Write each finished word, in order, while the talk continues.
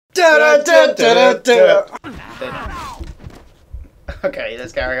Okay,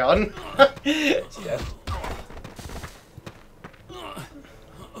 let's carry on. Yeah.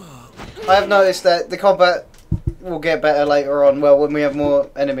 I have noticed that the combat will get better later on. Well, when we have more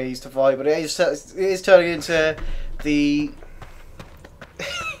enemies to fight, but it is turning into the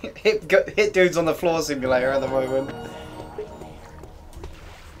hit dudes on the floor simulator at the moment.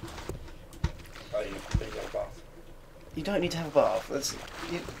 You don't need to have a bath.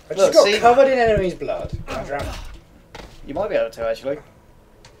 I just got covered in enemies' blood. I drowned. You might be able to actually.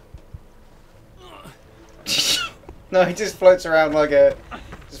 No, he just floats around like a.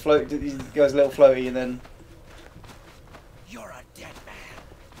 Just float. He goes a little floaty and then. You're a dead man.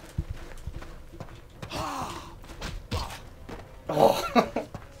 Oh.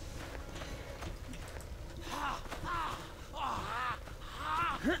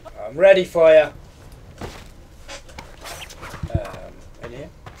 I'm ready for you. In here?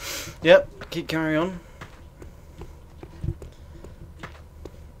 Yep. Keep carrying on.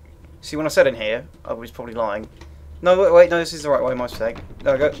 See, when I said in here, I was probably lying. No, wait, no, this is the right way, my mistake.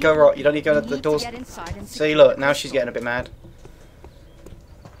 No, go right. You don't need to go to the doors. See, look, now she's getting a bit mad.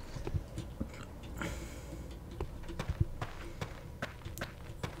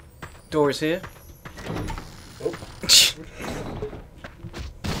 Door is here. Oh.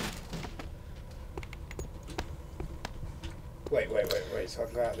 Wait, so I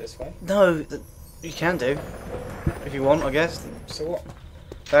can go out this way? No, you can do. If you want, I guess. So what?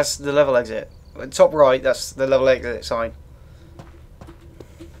 That's the level exit. Top right, that's the level exit sign.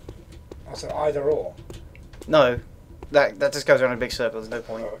 Oh, so either or? No, that just goes around in a big circle, there's no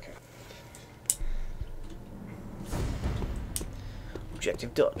point. Oh, okay.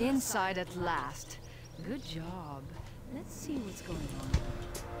 Objective done. Inside at last. Good job. Let's see what's going on.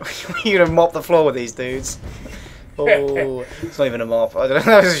 You're gonna mop the floor with these dudes. Oh, it's not even a mop. I don't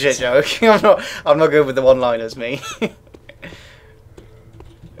know. That was a shit joke. I'm not good with the one-liners, me.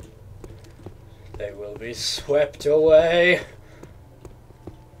 They will be swept away.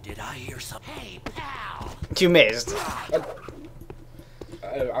 Did I hear something? Hey, pal! You missed.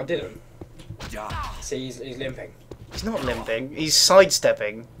 I didn't. See, he's limping. He's not limping. He's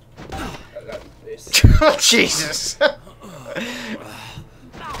sidestepping. Jesus.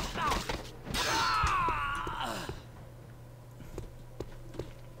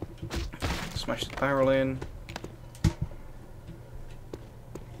 Smash the barrel in.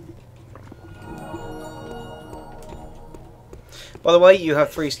 By the way, you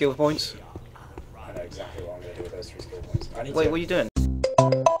have 3 skill points. I know exactly what I'm going to do with those 3 skill points. Wait, what are you doing?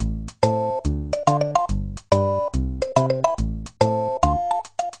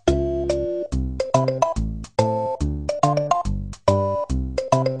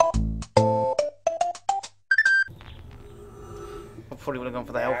 I probably would have gone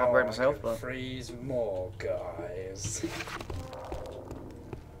for the health upgrade myself, but Freeze more, guys.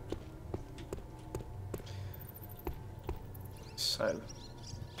 so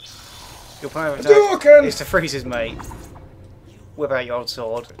your plan of attack is to freeze his mate. Whip out your old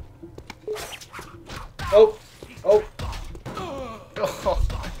sword. Oh! Oh!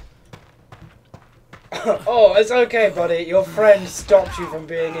 Oh, it's okay, buddy. Your friend stopped you from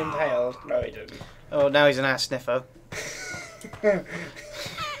being impaled. No, he didn't. Oh, now he's an ass sniffer.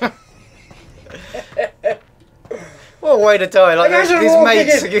 What a way to die! Like his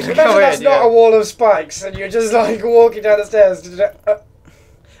mates are going to come in. That's not a wall of spikes, and you're just like walking down the stairs.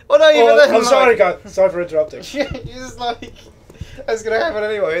 Well, no, even then, I'm sorry, guys. Sorry for interrupting. You're just like, that's going to happen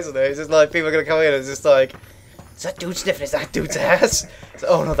anyway, isn't it? It's just like people are going to come in and it's just like, is that dude sniffing? Is that dude's ass? It's,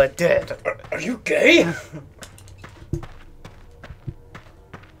 oh no, they're dead. Are you gay?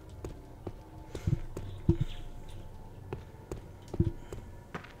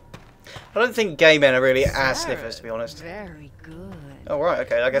 I don't think gay men are really ass sniffers, to be honest. Very good. Oh right,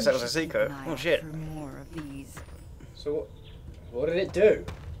 okay. I guess that was a secret. Oh shit. For more of these. So what did it do?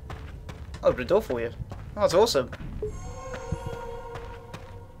 Opened a door for you. Oh, that's awesome.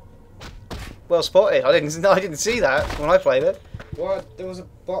 Well spotted. I didn't see that when I played it. Well, there was a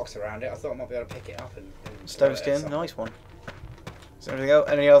box around it. I thought I might be able to pick it up and Stone skin, nice one. Is there anything else?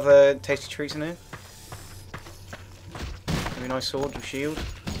 Any other tasty treats in here? Maybe a nice sword with shield.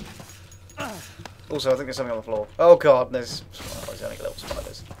 Also, I think there's something on the floor. Oh god, there's only little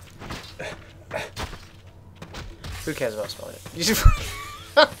spiders. Who cares about spiders? You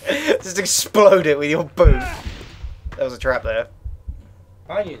just explode it with your boot. There was a trap there.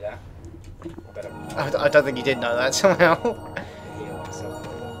 I knew that. I don't think you did know that somehow.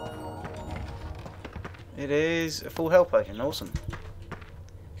 It is a full health potion, awesome.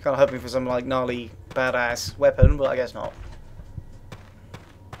 Kind of hoping for some like gnarly, badass weapon, but I guess not.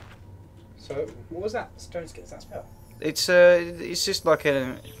 So, what was that? Stone skins, that spell? It's just like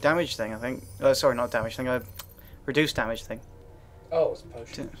a damage thing, I think. Sorry, not damage thing. A reduced damage thing. Oh, it's a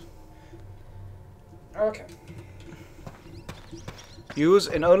potion. Oh, okay. Use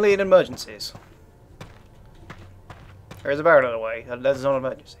only in emergencies. There is a barrel in the way. That's not an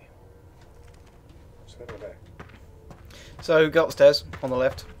emergency. Just go there. So go upstairs on the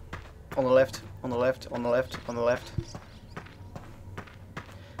left, on the left, on the left, on the left, on the left.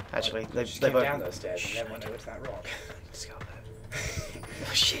 Actually, they came both down those stairs and then went over to that rock. Let's go there.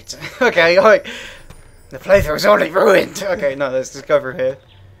 Oh shit. Okay, alright. The playthrough's already ruined. Okay, no, let's just go through here.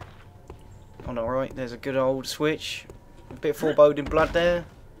 On the right, there's a good old switch. A bit foreboding blood there.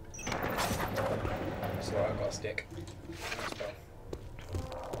 So I've got a stick.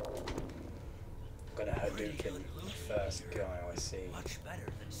 I'm gonna Hadouken the first guy I see.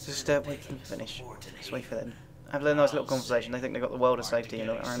 Just wait for them to finish. Just wait for them. Have a nice little conversation. They think they've got the world of safety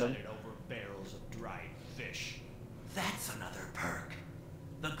around them. That's another perk.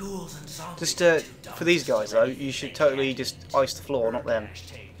 The ghouls and zombies Just for these guys though, you should totally just ice the floor, not them.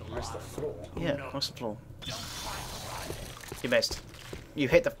 Ice the floor? Yeah, ice the floor. You missed. You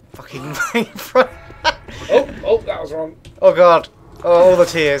hit the fucking thing in front. Oh, that was wrong. Oh god. Oh, all the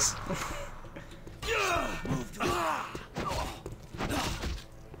tears.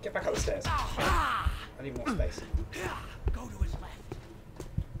 Get back up the stairs. I need more space. go to his left.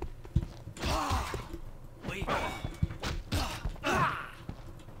 We've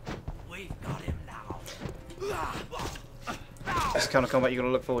got him now. That's the kind of combat you're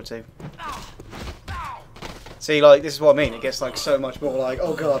gonna look forward to. See, like, this is what I mean. It gets like so much more like,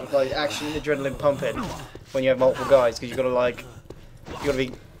 oh god, like action, adrenaline pumping when you have multiple guys because you gotta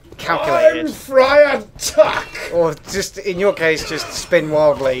be calculated. I'm Friar Tuck! Or just in your case, just spin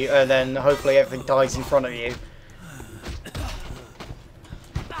wildly and then hopefully everything dies in front of you.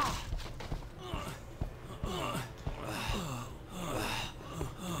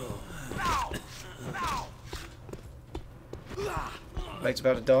 Mate's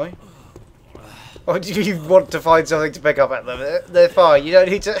about to die. Or do you want to find something to pick up at them? They're fine. You don't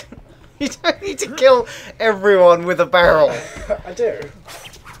need to. You don't need to kill everyone with a barrel. I do.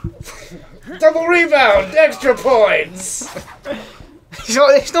 Double rebound, extra points.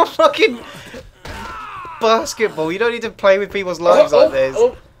 It's not fucking basketball. You don't need to play with people's lives like this.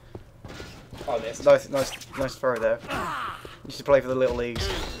 Oh, I missed. Nice throw there. You should play for the little leagues.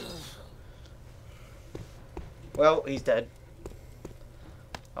 Well, he's dead.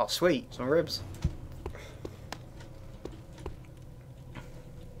 Oh, sweet, some ribs.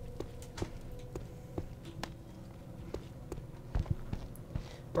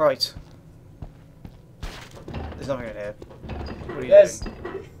 Right. There's nothing in here. What are you There's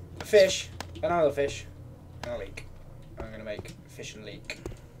doing? a fish, another fish, and a leek. I'm gonna make fish and leek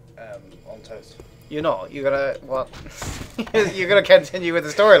on toast. You're not. You're gonna what? You're gonna continue with the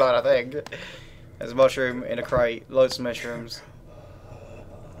storyline, I think. There's a mushroom in a crate. Loads of mushrooms.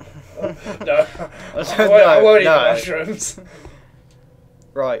 No, I won't eat the mushrooms.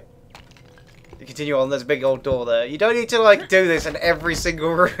 Right. You continue on. There's a big old door there. You don't need to like do this in every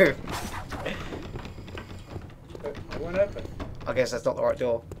single room. It won't open. I guess that's not the right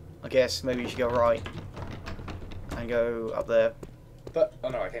door. I guess maybe you should go right and go up there. But oh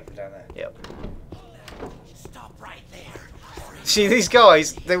no, I came from down there. Yep. Stop right there. See these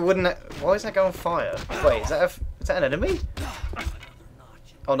guys? They wouldn't. Why is that going on fire? Wait, is that an enemy?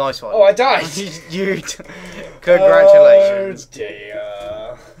 Oh, nice one. Oh, I died. Congratulations. Oh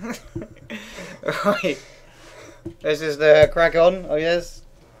dear. Right. Let's just crack on, I guess.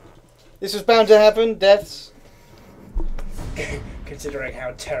 This was bound to happen, deaths. Considering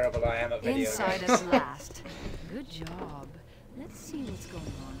how terrible I am at video Inside games. us last. Good job. Let's see what's going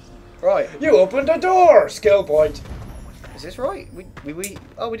on. Right. You opened a door! Skill point. Is this right? We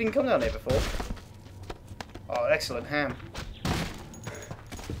didn't come down here before. Oh, excellent. Ham.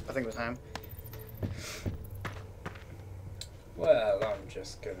 I think it was ham. Well, I'm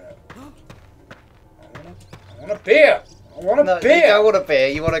just gonna... I want a beer! I want a beer! You don't want a beer,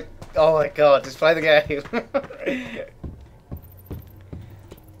 you want a... Oh my god, just play the game.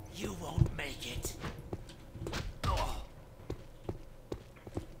 You won't make it. Oh.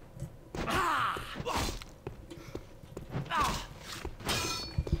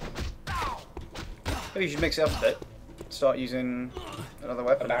 Maybe you should mix it up a bit. Start using another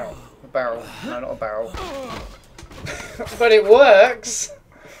weapon. A barrel. A barrel. No, not a barrel. But it works!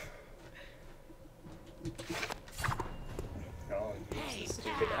 Oh,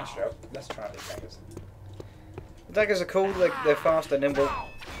 stupid Astro. Let's try these daggers. The daggers are cool, they're fast and nimble.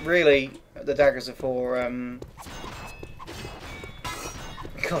 Really, the daggers are for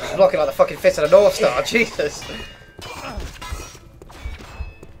God, I'm blocking like the fucking fist of the North Star. Jesus. I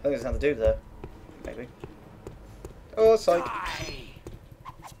think there's nothing to do there. Maybe. Oh, psych.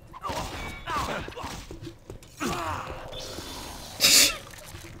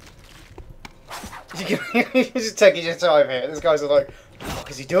 You're just taking your time here. This guy's like, what the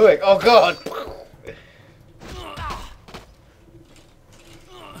fuck is he doing? Oh god!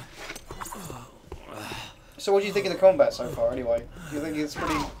 So what do you think of the combat so far anyway? Do you think it's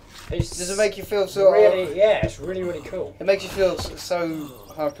pretty... Does it make you feel so... Really, yeah, it's really, really cool. It makes you feel so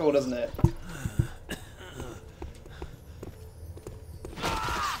hardcore, doesn't it?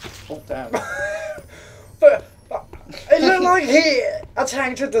 Oh, damn. But it looked like he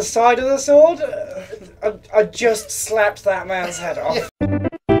attacked at the side of the sword. I just slapped that man's head off. Yeah,